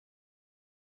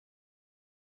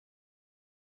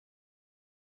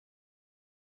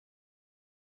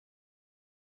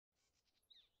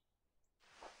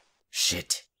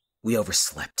Shit. We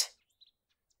overslept.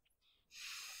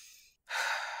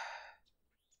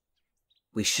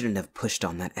 We shouldn't have pushed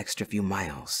on that extra few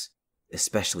miles,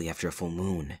 especially after a full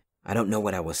moon. I don't know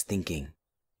what I was thinking.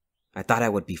 I thought I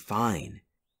would be fine.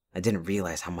 I didn't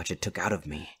realize how much it took out of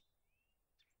me.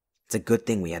 It's a good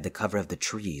thing we had the cover of the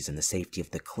trees and the safety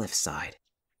of the cliffside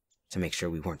to make sure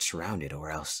we weren't surrounded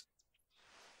or else.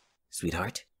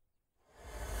 Sweetheart?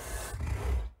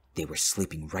 They were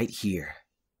sleeping right here,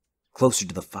 closer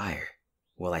to the fire,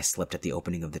 while I slept at the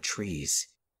opening of the trees.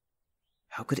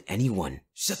 How could anyone?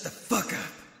 Shut the fuck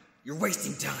up! You're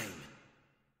wasting time!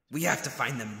 We have to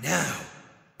find them now!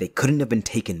 They couldn't have been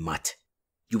taken, Mutt.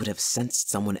 You would have sensed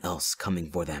someone else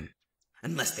coming for them.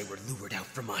 Unless they were lured out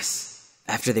from us.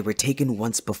 After they were taken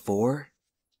once before?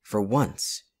 For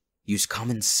once, use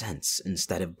common sense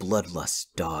instead of bloodlust,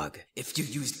 dog. If you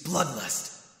used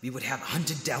bloodlust, we would have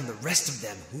hunted down the rest of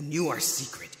them who knew our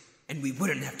secret, and we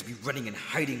wouldn't have to be running and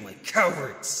hiding like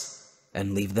cowards.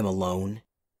 And leave them alone?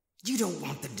 You don't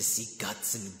want them to see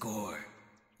guts and gore.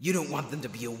 You don't want them to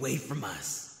be away from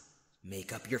us.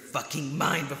 Make up your fucking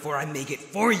mind before I make it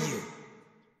for you.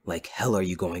 Like hell are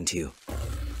you going to?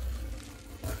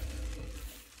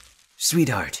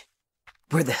 Sweetheart,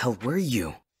 where the hell were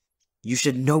you? You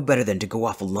should know better than to go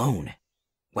off alone.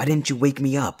 Why didn't you wake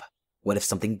me up? What if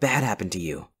something bad happened to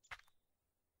you?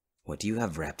 What do you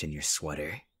have wrapped in your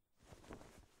sweater?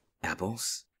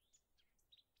 Apples?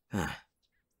 Ah,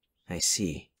 I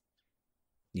see.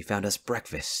 You found us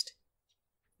breakfast.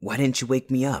 Why didn't you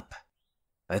wake me up?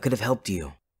 I could have helped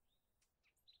you.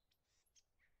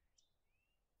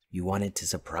 You wanted to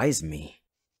surprise me.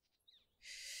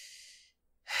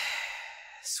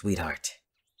 Sweetheart,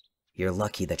 you're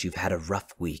lucky that you've had a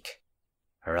rough week,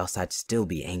 or else I'd still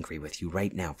be angry with you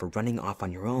right now for running off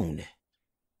on your own.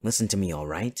 Listen to me, all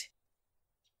right?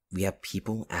 We have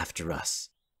people after us.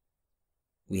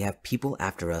 We have people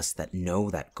after us that know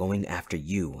that going after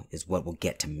you is what will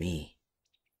get to me.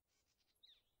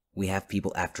 We have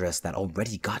people after us that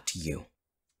already got to you.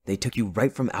 They took you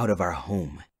right from out of our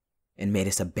home and made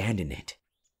us abandon it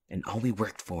and all we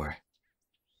worked for.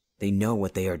 They know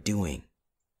what they are doing.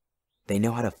 They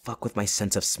know how to fuck with my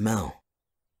sense of smell.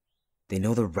 They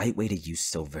know the right way to use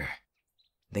silver.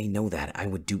 They know that I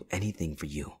would do anything for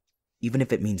you, even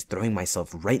if it means throwing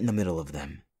myself right in the middle of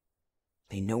them.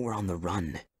 They know we're on the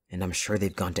run, and I'm sure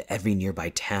they've gone to every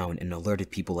nearby town and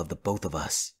alerted people of the both of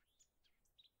us.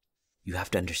 You have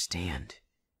to understand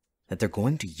that they're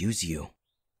going to use you.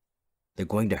 They're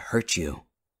going to hurt you,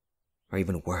 or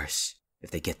even worse,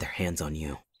 if they get their hands on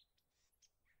you.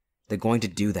 They're going to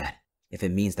do that if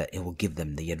it means that it will give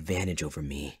them the advantage over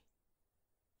me.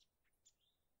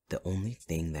 The only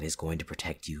thing that is going to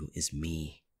protect you is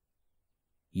me.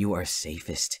 You are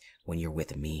safest when you're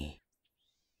with me.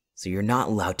 So you're not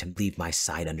allowed to leave my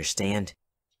side, understand?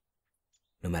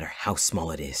 No matter how small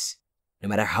it is, no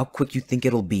matter how quick you think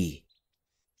it'll be,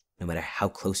 no matter how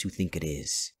close you think it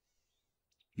is.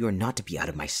 You are not to be out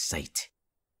of my sight.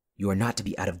 You are not to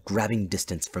be out of grabbing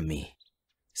distance from me.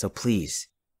 So please,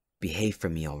 behave for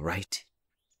me, all right?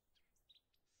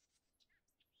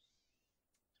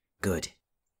 Good.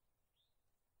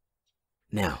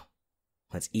 Now,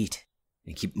 let's eat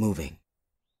and keep moving.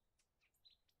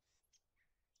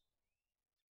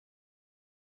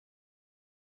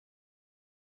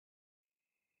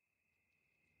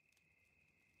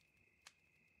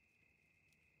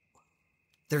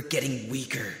 They're getting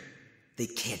weaker. They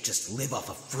can't just live off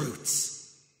of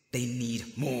fruits. They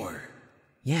need more.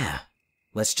 Yeah,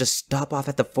 let's just stop off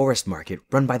at the forest market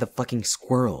run by the fucking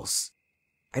squirrels.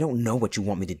 I don't know what you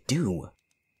want me to do.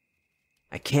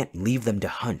 I can't leave them to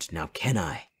hunt now, can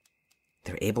I?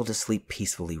 They're able to sleep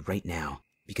peacefully right now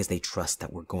because they trust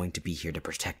that we're going to be here to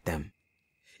protect them.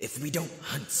 If we don't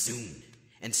hunt soon,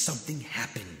 and something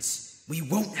happens, we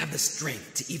won't have the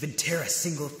strength to even tear a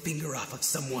single finger off of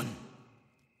someone.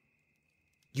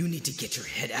 You need to get your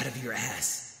head out of your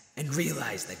ass and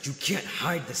realize that you can't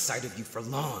hide the sight of you for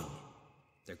long.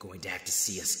 They're going to have to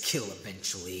see us kill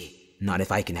eventually. Not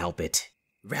if I can help it.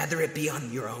 Rather it be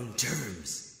on your own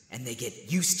terms, and they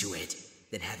get used to it,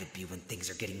 than have it be when things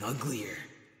are getting uglier.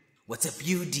 What's a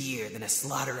few deer than a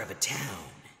slaughter of a town?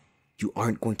 You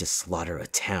aren't going to slaughter a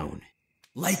town.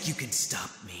 Like you can stop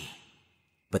me.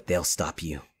 But they'll stop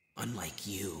you. Unlike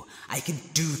you, I can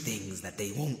do things that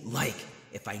they won't like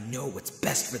if I know what's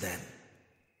best for them.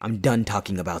 I'm done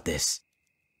talking about this.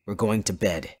 We're going to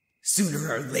bed.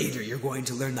 Sooner or later, you're going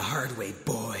to learn the hard way,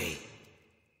 boy.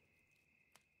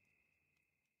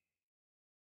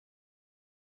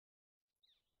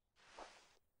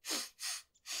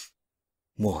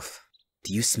 Wolf,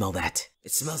 do you smell that?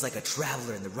 It smells like a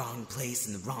traveler in the wrong place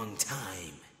in the wrong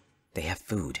time. They have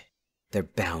food. They're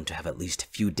bound to have at least a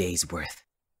few days' worth.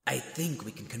 I think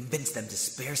we can convince them to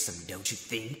spare some, don't you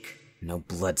think? No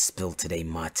blood spilled today,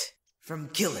 Mutt. From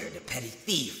killer to petty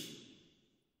thief.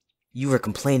 You were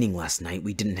complaining last night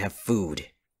we didn't have food.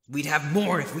 We'd have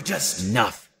more if we just...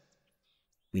 Enough!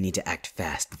 We need to act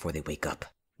fast before they wake up.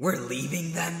 We're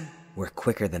leaving then? We're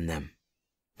quicker than them.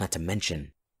 Not to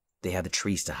mention, they have the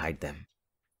trees to hide them.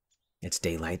 It's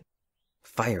daylight.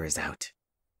 Fire is out.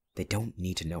 They don't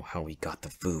need to know how we got the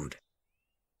food.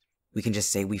 We can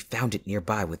just say we found it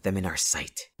nearby with them in our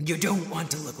sight. You don't want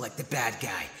to look like the bad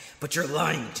guy, but you're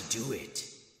lying to do it.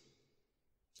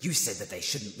 You said that they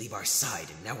shouldn't leave our side,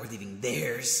 and now we're leaving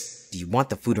theirs. Do you want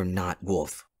the food or not,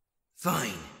 Wolf?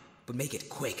 Fine, but make it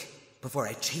quick, before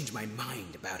I change my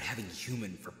mind about having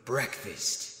human for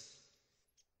breakfast.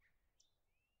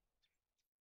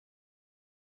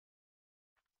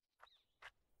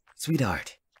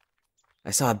 Sweetheart,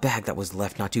 I saw a bag that was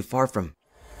left not too far from...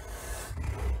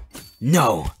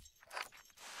 No!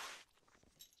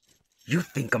 You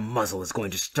think a muzzle is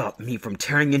going to stop me from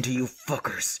tearing into you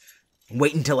fuckers?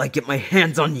 Wait until I get my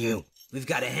hands on you! We've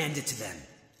got to hand it to them.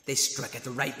 They struck at the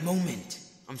right moment.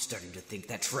 I'm starting to think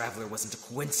that traveler wasn't a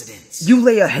coincidence. You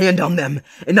lay a hand on them,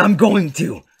 and I'm going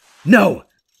to! No!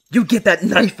 You get that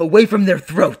knife away from their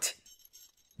throat!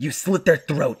 You slit their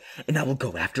throat, and I will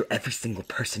go after every single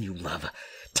person you love.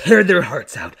 Tear their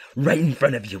hearts out right in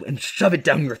front of you and shove it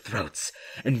down your throats,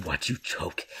 and watch you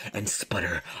choke and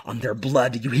sputter on their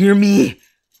blood, you hear me?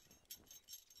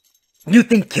 You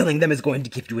think killing them is going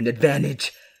to give you an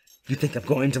advantage? You think I'm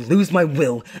going to lose my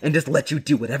will and just let you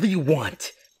do whatever you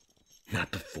want?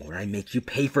 Not before I make you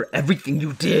pay for everything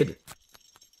you did.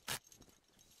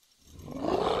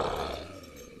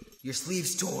 Your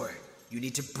sleeve's tore. You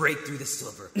need to break through the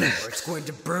silver, or it's going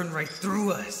to burn right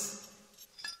through us.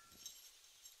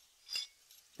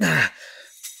 Now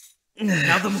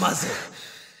the muzzle.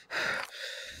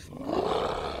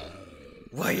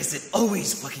 Why is it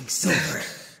always fucking silver?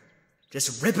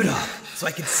 Just rip it off so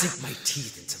I can sink my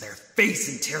teeth into their face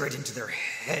and tear it into their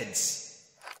heads.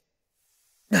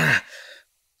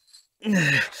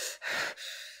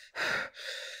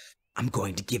 I'm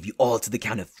going to give you all to the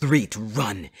count of 3 to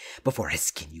run before I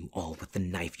skin you all with the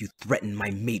knife you threatened my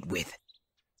mate with.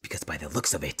 Because by the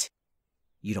looks of it,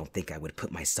 you don't think I would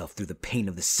put myself through the pain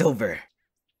of the silver.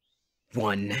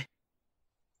 1,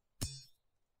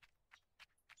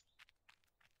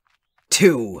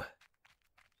 2,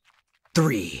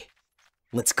 3.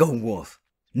 Let's go, Wolf.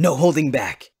 No holding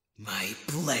back. My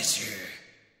pleasure.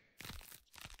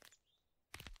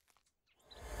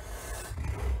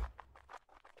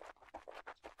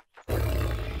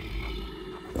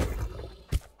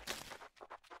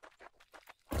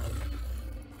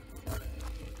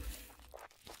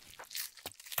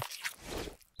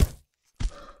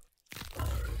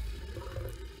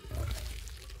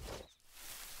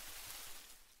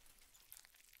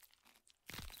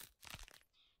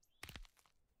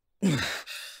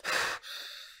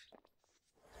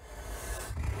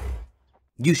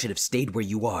 You should have stayed where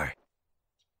you are.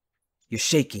 You're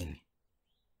shaking.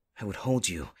 I would hold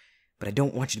you, but I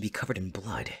don't want you to be covered in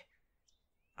blood.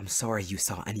 I'm sorry you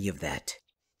saw any of that.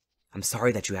 I'm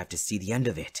sorry that you have to see the end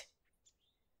of it.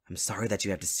 I'm sorry that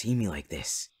you have to see me like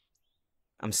this.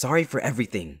 I'm sorry for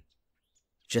everything.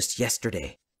 Just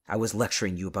yesterday, I was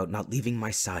lecturing you about not leaving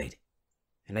my side,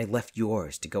 and I left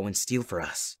yours to go and steal for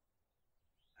us.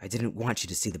 I didn't want you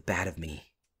to see the bad of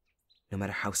me, no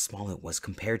matter how small it was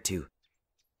compared to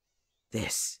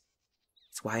this.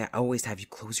 It's why I always have you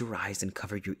close your eyes and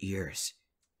cover your ears.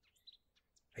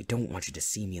 I don't want you to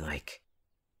see me like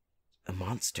a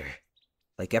monster,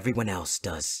 like everyone else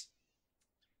does.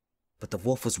 But the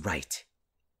wolf was right.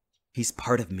 He's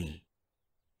part of me.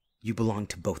 You belong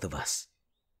to both of us.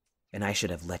 And I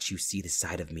should have let you see the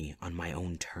side of me on my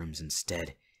own terms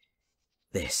instead.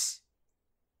 This.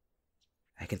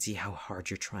 I can see how hard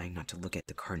you're trying not to look at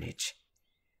the carnage.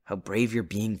 How brave you're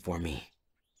being for me.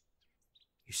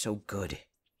 You're so good,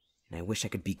 and I wish I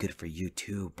could be good for you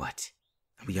too, but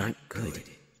we aren't good.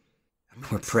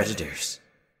 We're predators.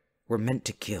 We're meant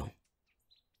to kill.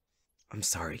 I'm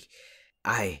sorry.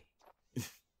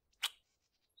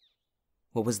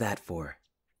 What was that for?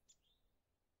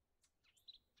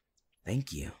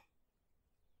 Thank you.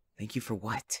 Thank you for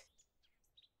what?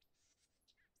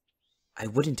 I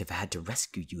wouldn't have had to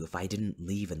rescue you if I didn't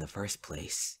leave in the first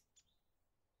place.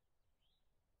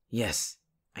 Yes,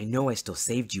 I know I still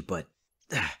saved you, but...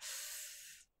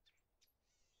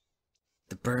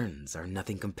 the burns are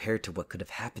nothing compared to what could have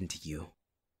happened to you.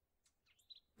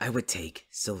 I would take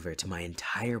silver to my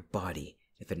entire body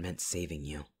if it meant saving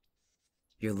you.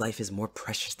 Your life is more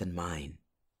precious than mine.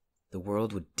 The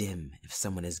world would dim if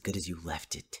someone as good as you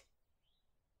left it.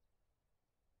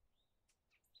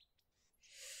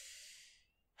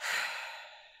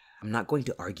 I'm not going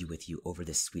to argue with you over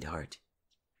this, sweetheart.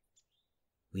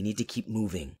 We need to keep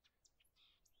moving.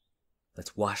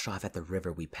 Let's wash off at the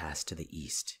river we passed to the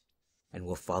east, and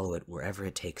we'll follow it wherever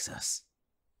it takes us.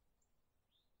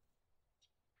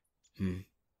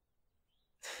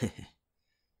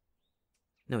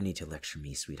 No need to lecture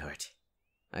me, sweetheart.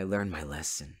 I learned my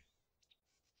lesson.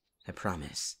 I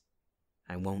promise,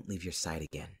 I won't leave your side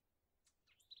again.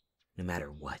 No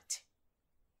matter what.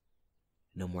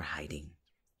 No more hiding.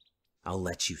 I'll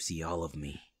let you see all of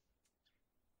me.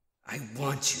 I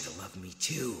want you to love me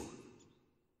too.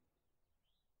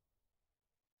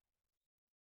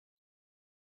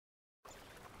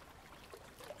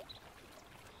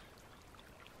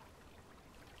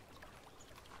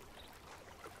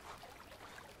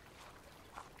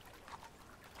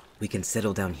 We can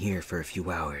settle down here for a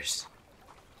few hours.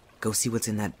 Go see what's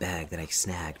in that bag that I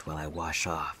snagged while I wash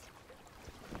off.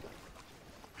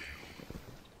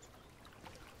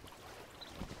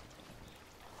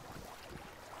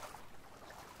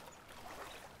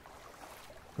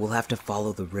 We'll have to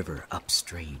follow the river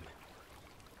upstream.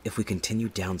 If we continue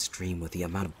downstream with the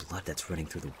amount of blood that's running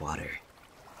through the water,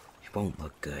 it won't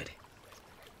look good.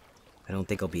 I don't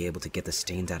think I'll be able to get the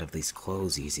stains out of these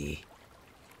clothes easy.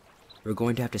 We're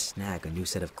going to have to snag a new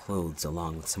set of clothes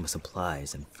along with some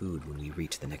supplies and food when we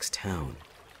reach the next town.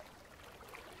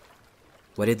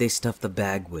 What did they stuff the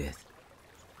bag with?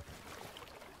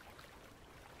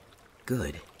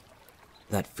 Good.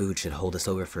 That food should hold us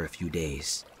over for a few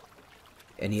days.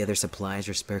 Any other supplies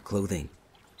or spare clothing?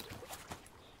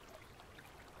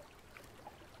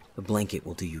 A blanket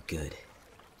will do you good.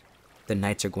 The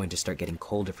nights are going to start getting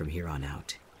colder from here on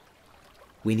out.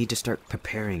 We need to start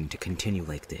preparing to continue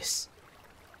like this.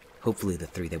 Hopefully the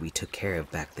 3 that we took care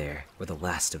of back there were the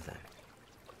last of them.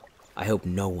 I hope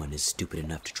no one is stupid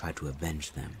enough to try to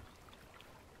avenge them.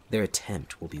 Their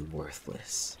attempt will be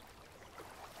worthless.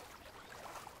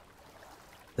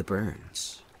 The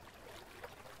burns.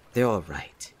 They're all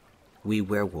right. We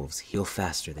werewolves heal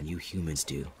faster than you humans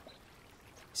do.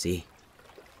 See?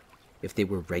 If they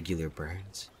were regular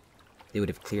burns, they would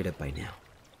have cleared up by now.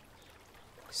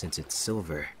 Since it's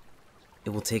silver,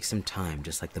 it will take some time,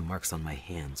 just like the marks on my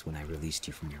hands when I released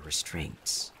you from your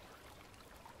restraints.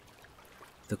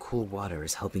 The cool water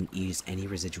is helping ease any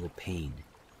residual pain,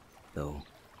 though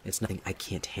it's nothing I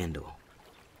can't handle.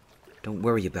 Don't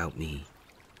worry about me.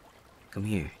 Come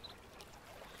here.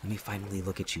 Let me finally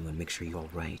look at you and make sure you're all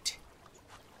right.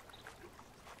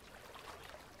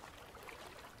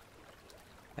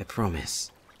 I promise,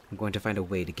 I'm going to find a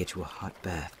way to get you a hot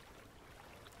bath.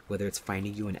 Whether it's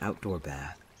finding you an outdoor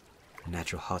bath, a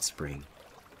natural hot spring,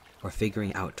 or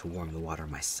figuring out to warm the water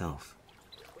myself.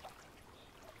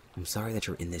 I'm sorry that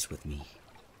you're in this with me.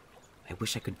 I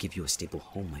wish I could give you a stable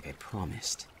home like I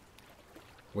promised,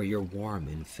 where you're warm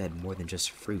and fed more than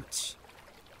just fruits,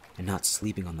 and not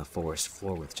sleeping on the forest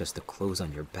floor with just the clothes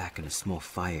on your back and a small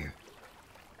fire.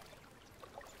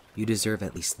 You deserve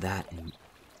at least that, and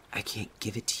I can't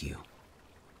give it to you.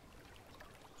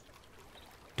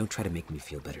 Don't try to make me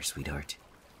feel better, sweetheart.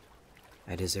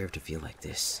 I deserve to feel like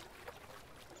this.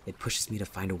 It pushes me to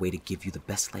find a way to give you the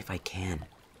best life I can.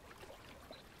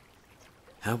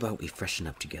 How about we freshen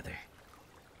up together?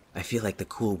 I feel like the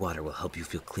cool water will help you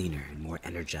feel cleaner and more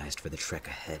energized for the trek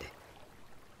ahead.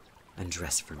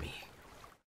 Undress for me.